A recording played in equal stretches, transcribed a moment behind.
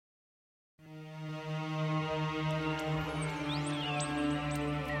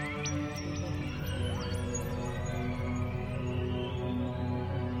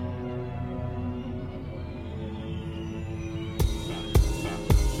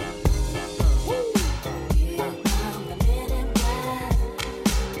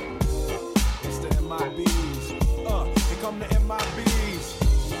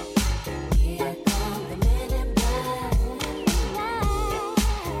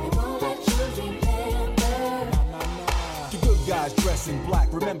dressing black.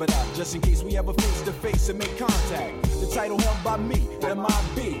 Remember that, just in case we ever face to face and make contact. The title held by me,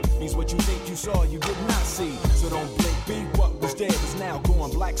 M.I.B. means what you think you saw, you did not see. So don't blink, be what was dead is now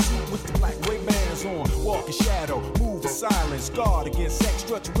gone. Black suit with the black Ray-Bans on. Walk in shadow, move in silence. Guard against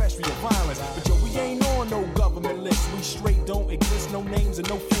extraterrestrial violence. But yo, we ain't on no government list. We straight don't exist, no names and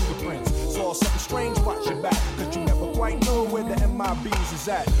no fingerprints. Saw something strange, watch your back. Cause you never quite know where the MIBs is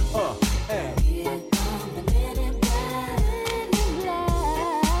at. And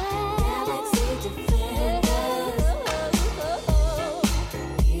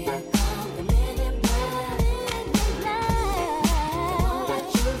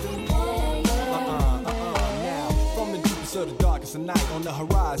a night on the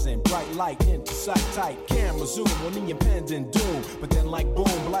horizon, bright light into sight, tight camera zoom on the impending doom. But then like boom,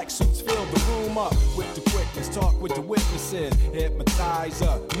 black suits fill the room up with the quickness, talk with the witnesses,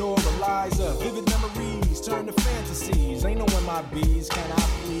 hypnotizer, neuralizer, vivid memories turn to fantasies. Ain't no MIBs, can I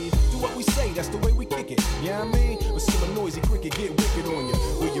please? Do what we say, that's the way we kick it. Yeah, I mean, or see a noisy cricket get wicked on you.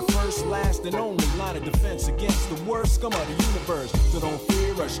 We're your first, last, and only line of defense against the worst scum of the universe. So don't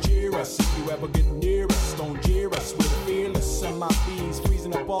fear us, cheer us. If you ever get near us, don't jeer us. We're fearless. MIBs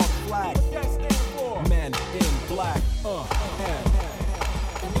freezing up all the flag. What that stand for? Men in black.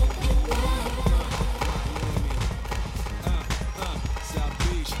 South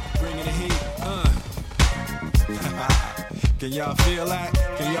Beach, bringing the heat. Can y'all feel that?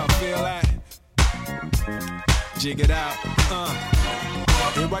 Can y'all feel that? Jig it out.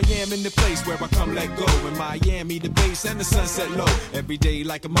 Here I am in the place where I come let go. In Miami, the bass and the sunset low. Every day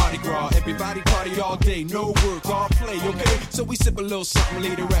like a Mardi Gras. Everybody party all day. No work, all play, okay? So we sip a little something,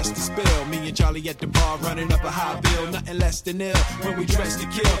 leave the rest to spill. Me and Charlie at the bar running up a high bill. Nothing less than ill when we dress to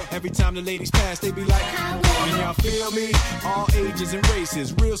kill. Every time the ladies pass, they be like, can y'all feel me? All ages and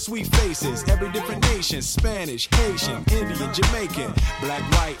races, real sweet faces. Every different nation, Spanish, Haitian, Indian, Jamaican, black,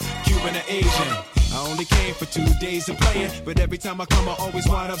 white, Cuban, or Asian. I only came for 2 days of playing, but every time I come I always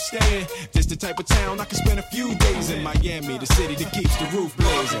wind up staying. This the type of town I can spend a few days in. Miami, the city that keeps the roof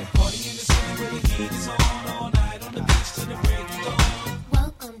blazing. Party in the city where the heat is on, all night on the beach till the break of dawn.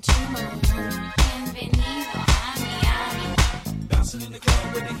 Welcome to Miami, bienvenido a Miami. Bouncing in the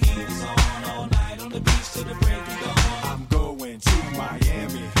club where the heat is on, all night on the beach till the break of dawn. I'm going to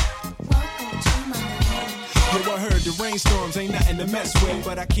Miami. Welcome to Miami. Yo, I heard the rainstorms ain't nothing to mess with,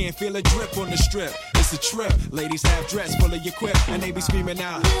 but I can't feel a drip on the strip. It's a trip. Ladies have dress full of your quip, and they be screaming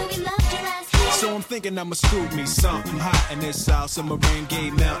out. So I'm thinking I'ma scoop me something hot in this South Summer rain gay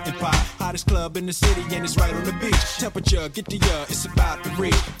mountain pot. Hottest club in the city, and it's right on the beach. Temperature, get to ya, it's about to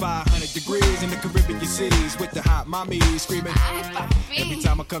reach 500 degrees in the Caribbean cities with the hot mommies screaming. Every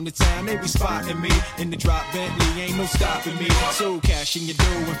time I come to town, they be spotting me in the drop Bentley, ain't no stopping me. So cash in your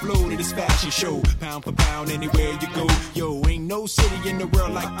dough and flow to this fashion show. Pound for pound, anywhere you go. Yo, ain't no city in the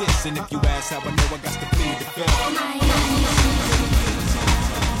world like this. And if you ask how I know, I got to plead the fifth.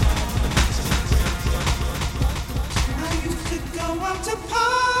 Go out to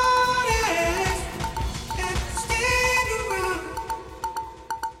parties and stand around,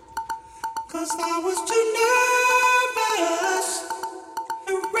 'cause I was too nervous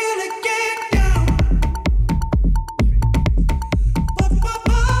to really get down. But my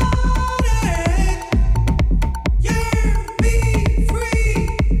body, yeah, be free.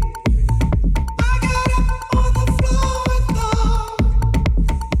 I got up on the floor and thought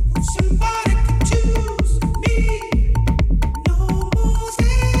somebody could choose me. No more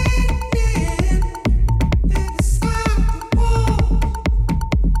staying.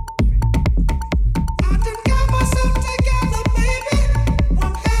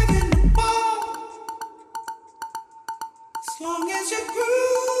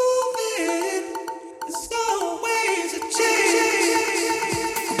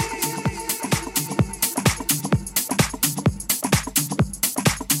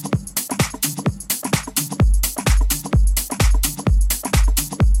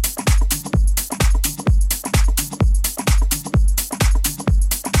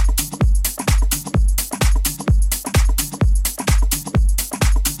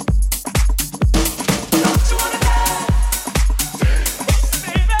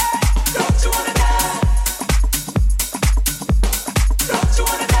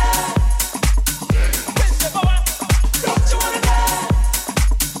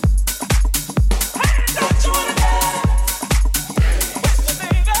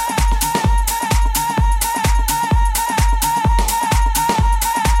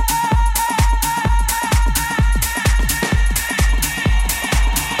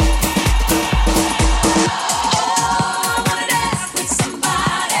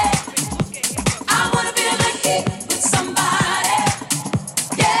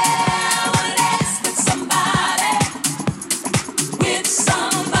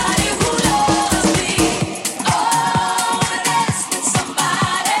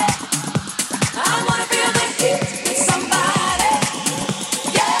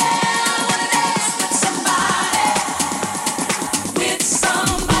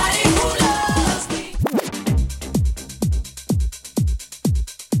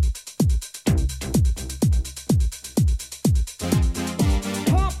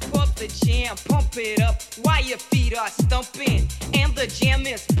 pump it up while your feet are stumping. And the jam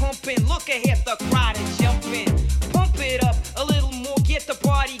is pumping. Look ahead, the crowd is jumping. Pump it up a little more, get the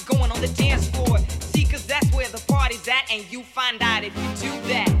party going on the dance floor. See, cause that's where the party's at, and you find out if you do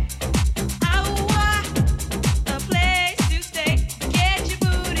that.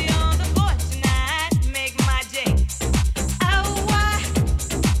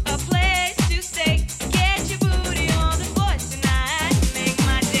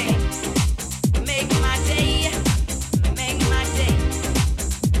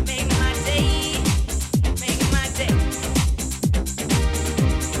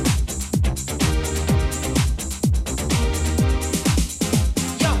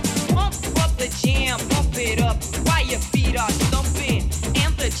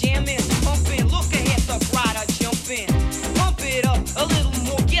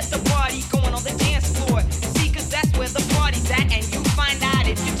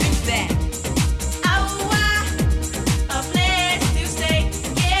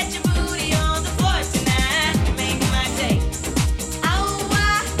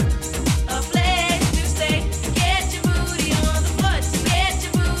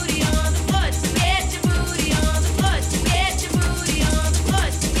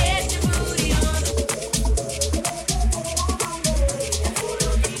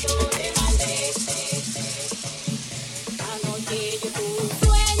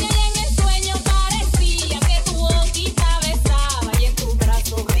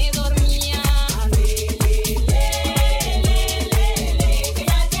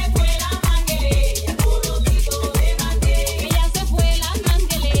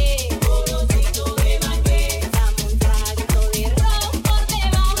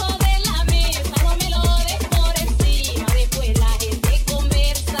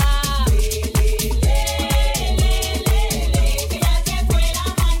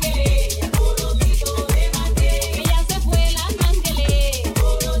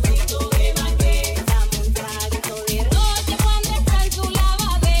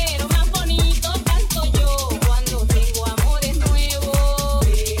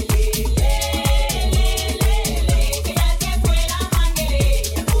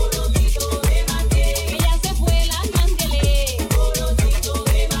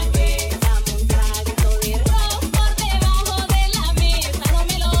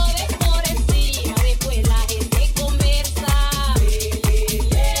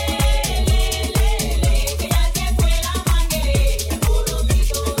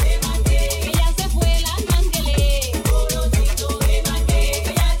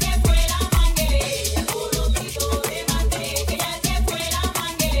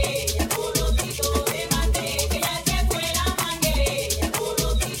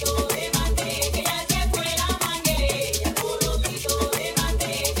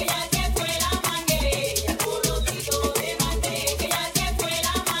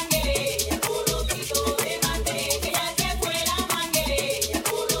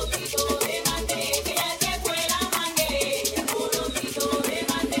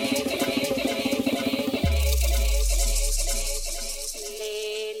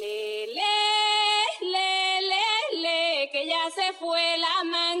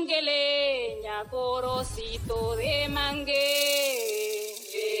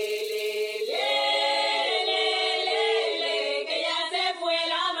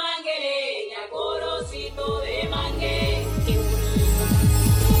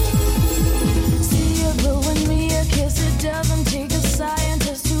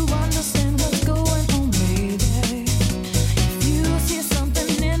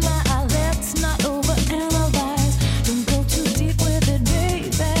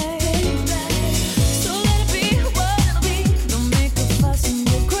 Don't make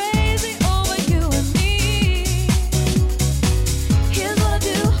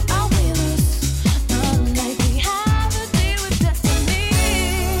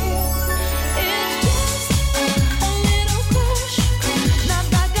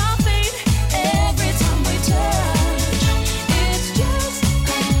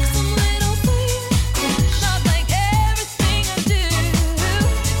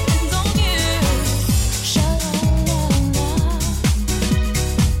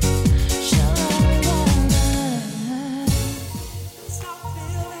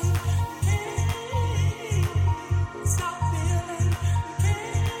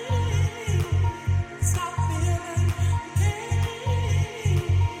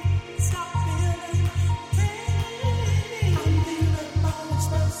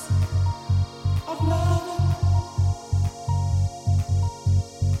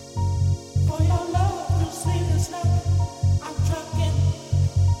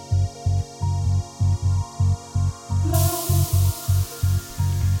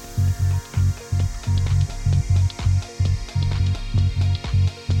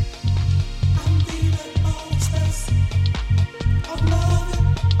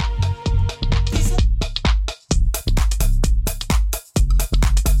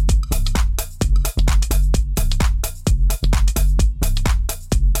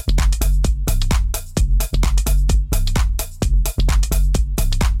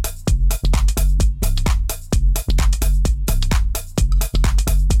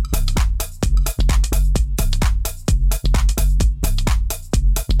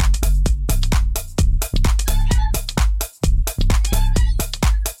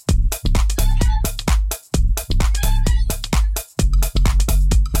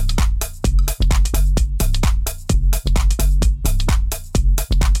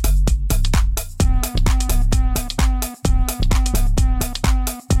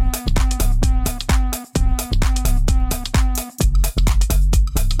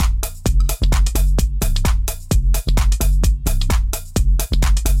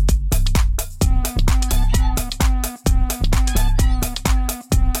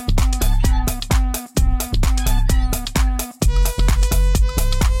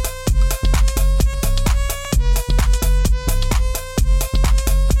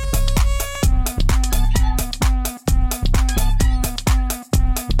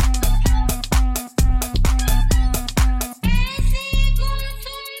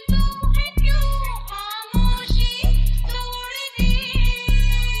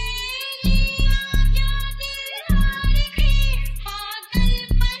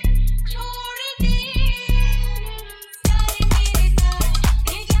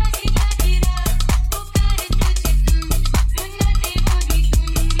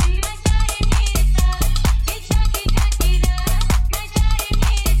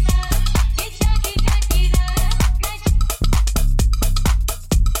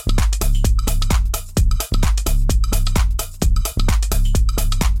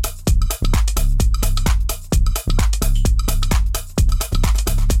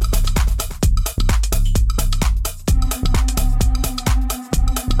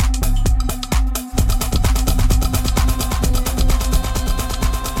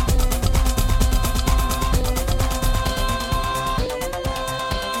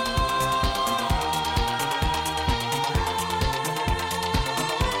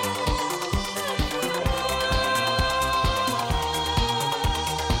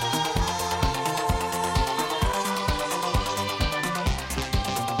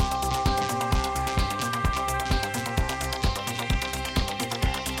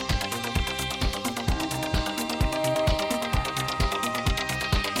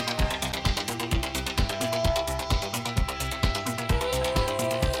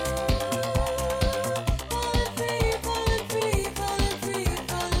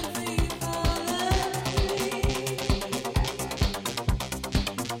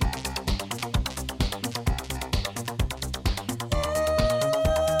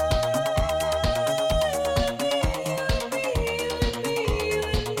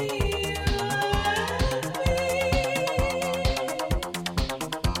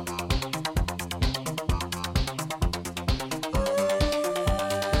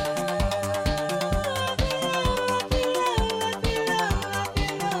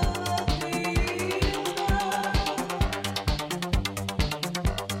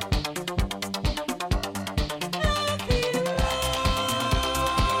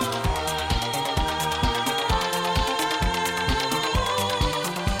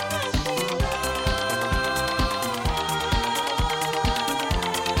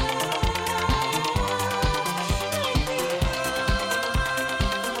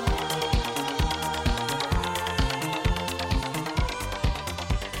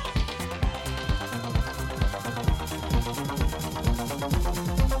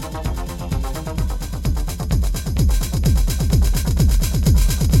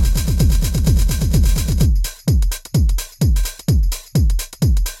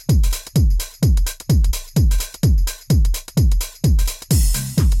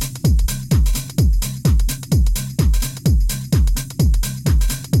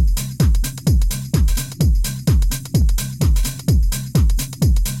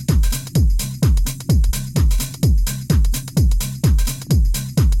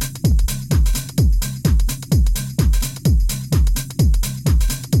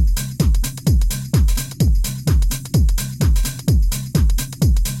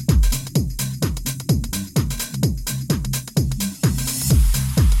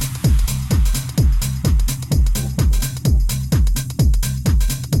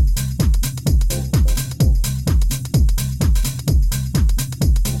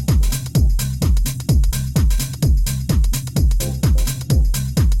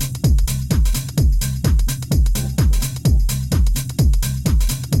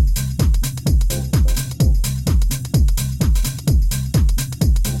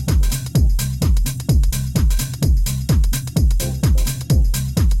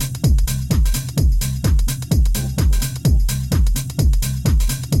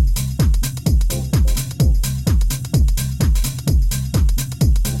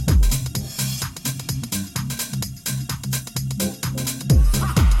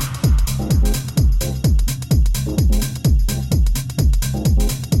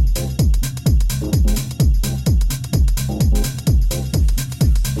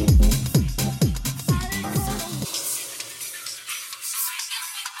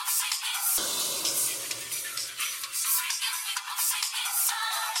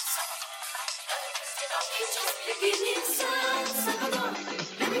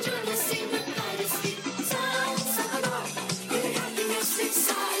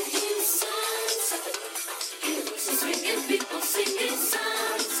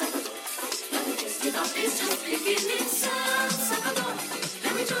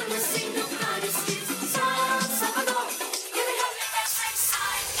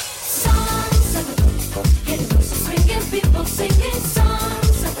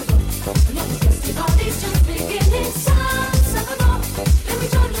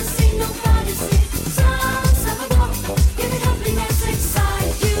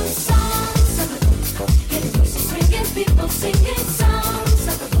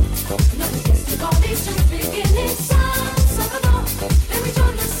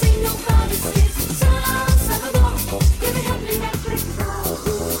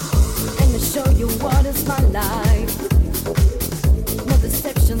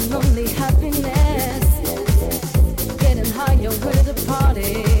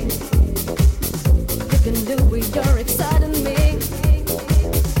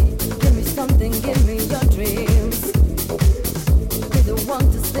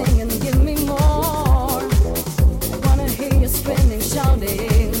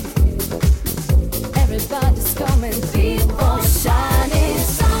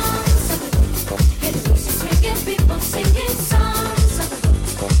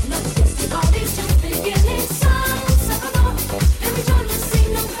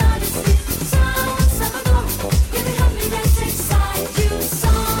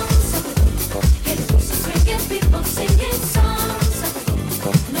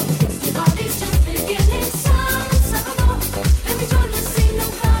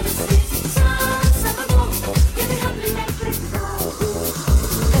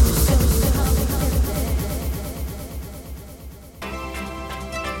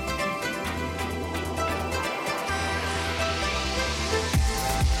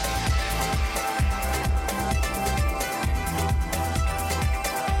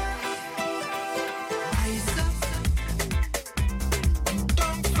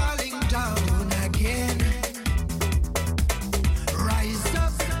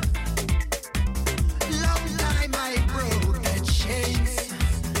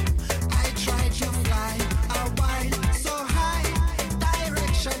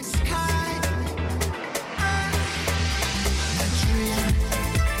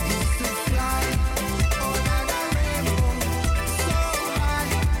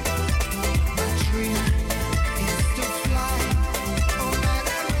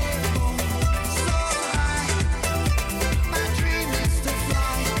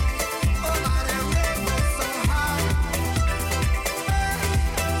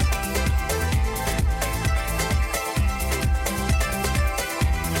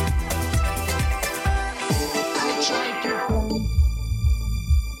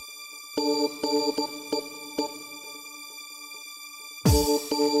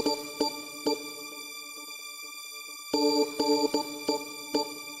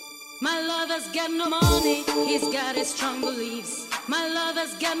got no money, he's got his strong beliefs. My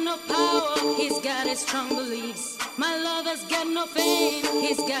lover's got no power, he's got his strong beliefs. My lover's got no fame,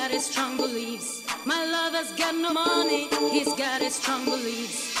 he's got his strong beliefs. My lover's got no money, he's got his strong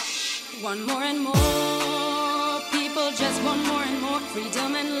beliefs. Want more and more, people just want more and more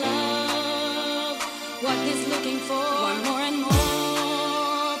freedom and love. What he's looking for, want more and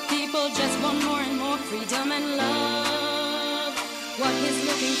more, people just want more and more freedom and love. What he's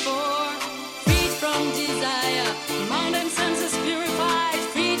looking for, freed from desire, mind and senses purified,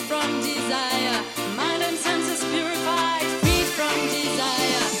 freed from desire, mind and senses purified, freed from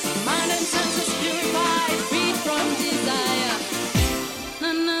desire, mind and senses purified, freed from desire.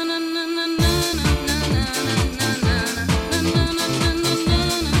 Na na na na na na na na na na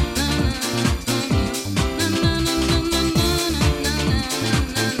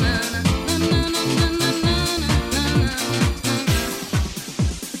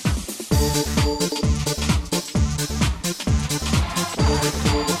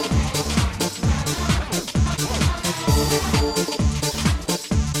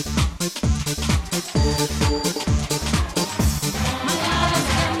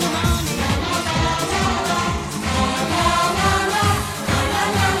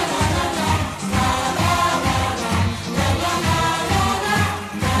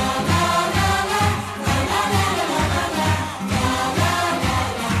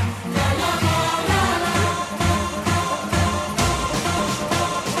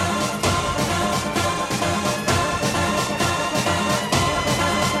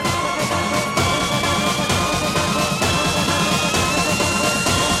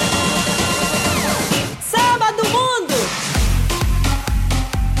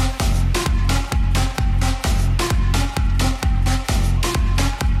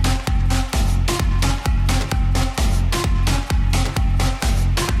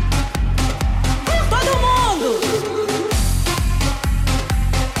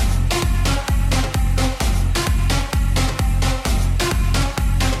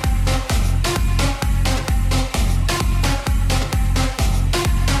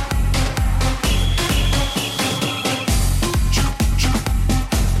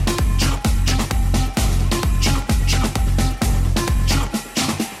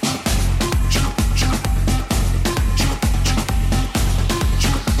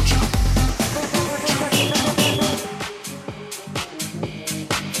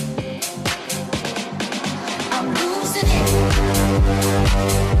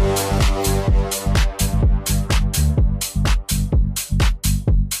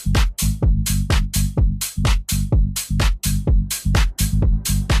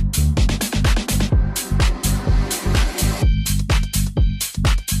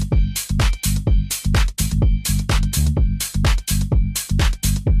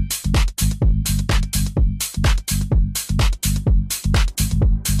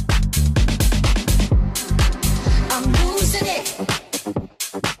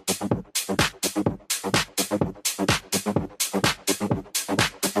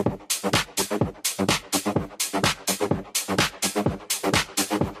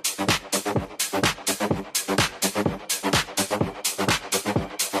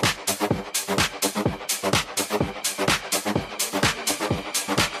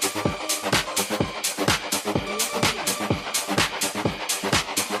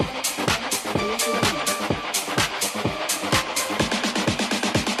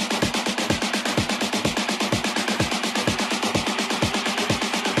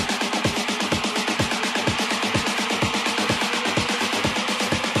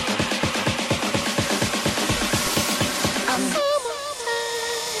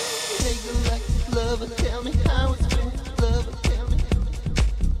Lover, tell me how it's been. Lover, tell me.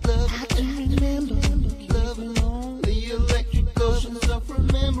 Lover, I can remember. Lover, the electric oceans of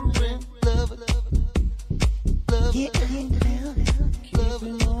remembering. Lover, lover, yeah,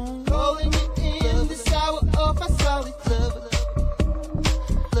 lover, calling me in this hour of my solid. Lover,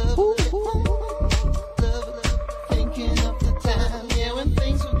 lover, lover, thinking of the time, yeah, when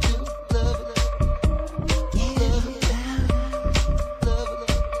things were good. Lover, lover, lover,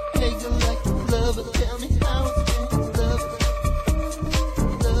 lover, lover, lover,